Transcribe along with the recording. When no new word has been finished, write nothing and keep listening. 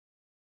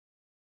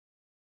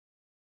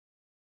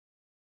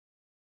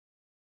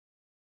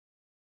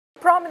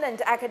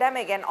Prominent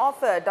academic and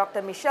author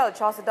Dr. Michel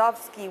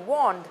Chossudovsky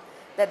warned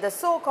that the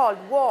so-called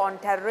war on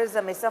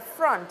terrorism is a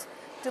front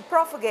to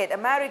propagate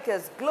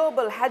America's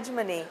global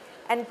hegemony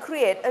and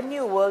create a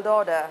new world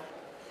order.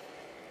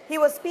 He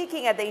was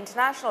speaking at the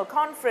International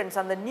Conference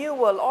on the New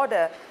World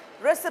Order,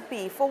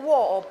 Recipe for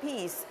War or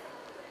Peace.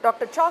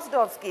 Dr.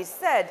 Chossudovsky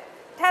said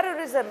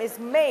terrorism is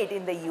made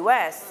in the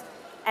US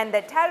and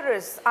that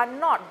terrorists are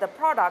not the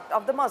product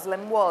of the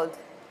Muslim world.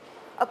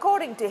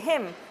 According to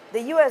him,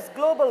 the US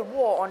global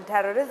war on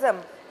terrorism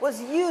was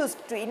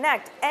used to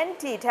enact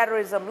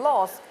anti-terrorism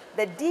laws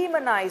that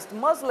demonized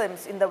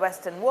Muslims in the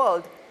Western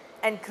world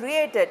and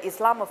created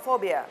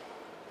Islamophobia.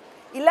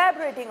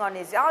 Elaborating on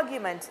his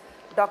argument,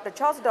 Dr.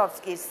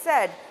 Chossudovsky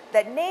said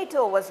that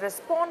NATO was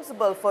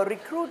responsible for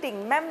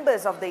recruiting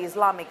members of the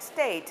Islamic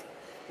State,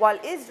 while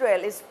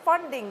Israel is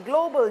funding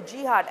global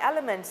jihad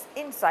elements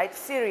inside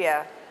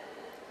Syria.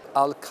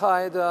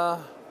 Al-Qaeda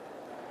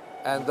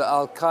and the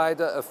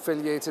Al-Qaeda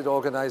affiliated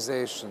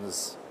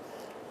organizations,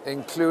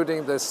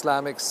 including the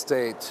Islamic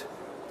State,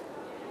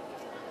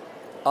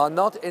 are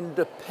not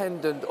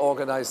independent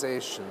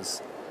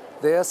organizations.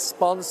 They are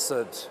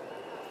sponsored,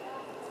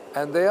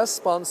 and they are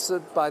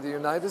sponsored by the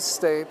United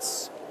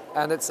States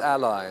and its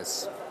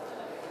allies.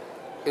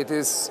 It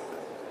is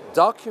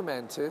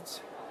documented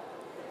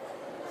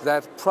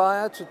that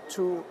prior to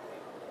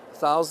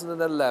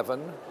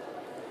 2011,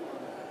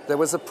 there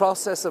was a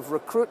process of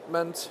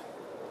recruitment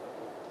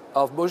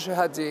of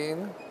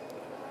mujahideen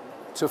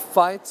to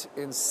fight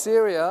in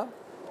Syria,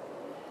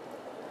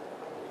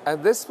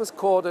 and this was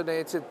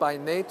coordinated by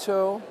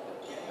NATO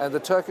and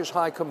the Turkish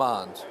High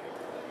Command.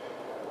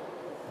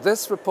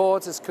 This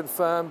report is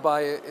confirmed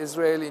by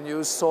Israeli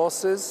news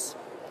sources,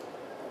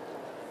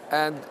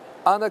 and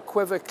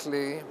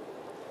unequivocally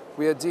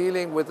we are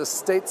dealing with the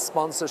state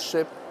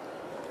sponsorship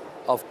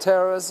of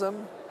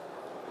terrorism,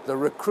 the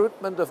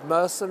recruitment of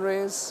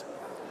mercenaries,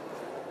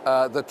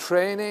 the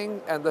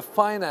training and the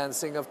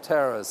financing of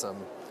terrorism.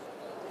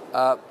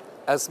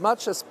 As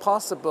much as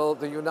possible,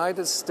 the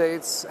United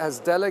States has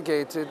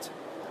delegated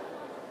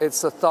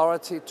its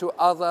authority to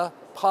other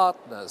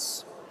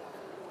partners,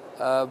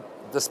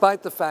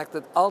 despite the fact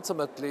that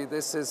ultimately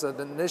this is an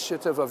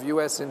initiative of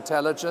US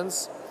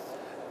intelligence,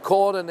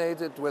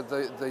 coordinated with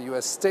the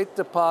US State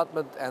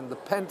Department and the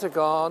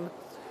Pentagon.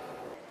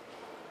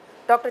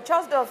 Dr.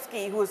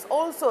 Chossudovsky, who is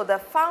also the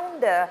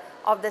founder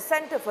of the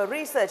Center for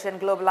Research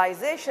and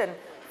Globalization,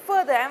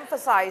 further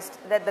emphasized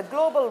that the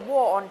global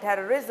war on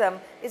terrorism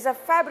is a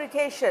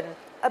fabrication,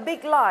 a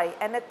big lie,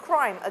 and a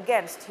crime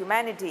against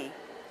humanity.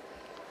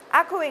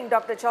 Echoing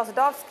Dr.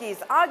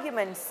 Chossudovsky's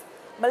arguments,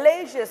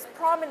 Malaysia's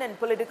prominent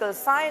political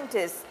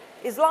scientist,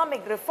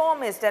 Islamic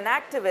reformist and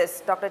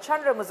activist Dr.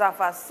 Chandra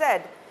Muzaffar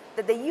said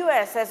that the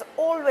US has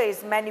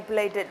always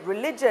manipulated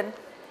religion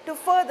to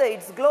further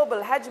its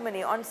global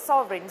hegemony on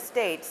sovereign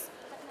states.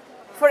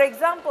 For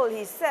example,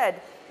 he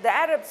said the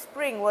Arab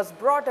Spring was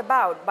brought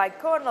about by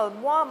Colonel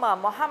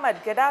Muammar Mohammad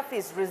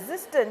Gaddafi's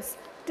resistance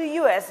to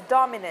US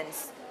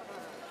dominance.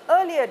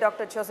 Earlier,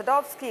 Dr.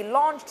 Chossudovsky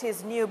launched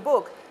his new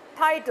book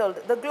titled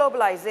The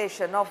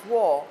Globalization of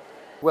War.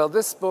 Well,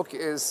 this book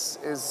is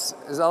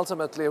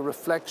ultimately a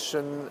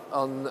reflection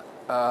on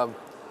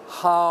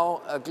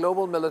how a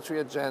global military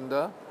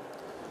agenda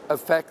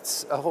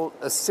affects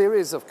a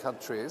series of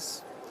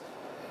countries,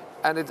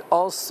 and it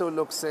also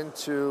looks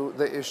into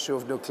the issue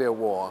of nuclear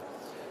war.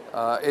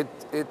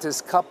 It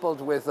is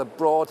coupled with a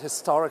broad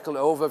historical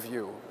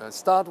overview.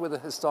 Start with a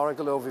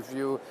historical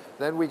overview,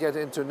 then we get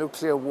into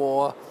nuclear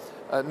war,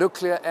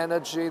 nuclear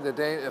energy, the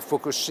day of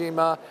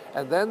Fukushima,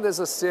 and then there's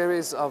a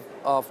series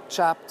of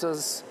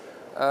chapters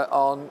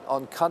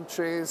on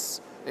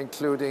countries,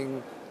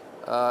 including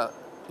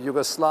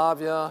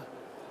Yugoslavia,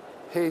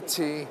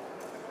 Haiti,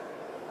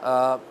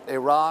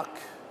 Iraq,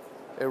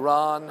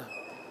 Iran,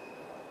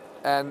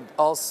 and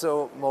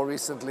also more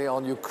recently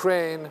on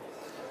Ukraine,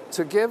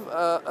 to give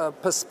a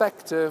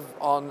perspective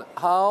on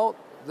how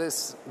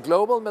this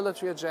global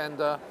military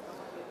agenda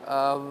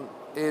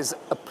is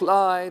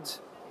applied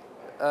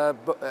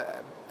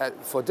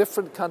for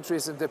different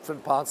countries in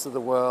different parts of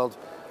the world,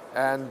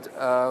 and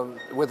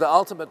with the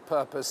ultimate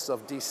purpose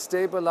of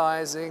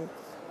destabilizing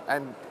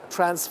and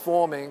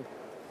transforming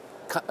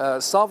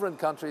sovereign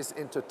countries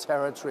into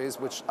territories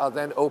which are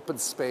then open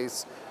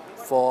space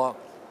for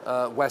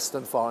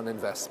Western foreign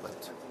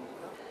investment.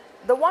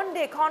 The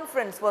one-day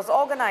conference was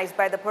organized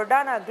by the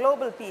Perdana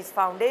Global Peace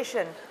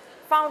Foundation,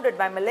 founded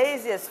by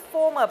Malaysia's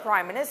former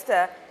Prime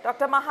Minister,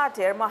 Dr.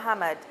 Mahathir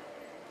Mohamad.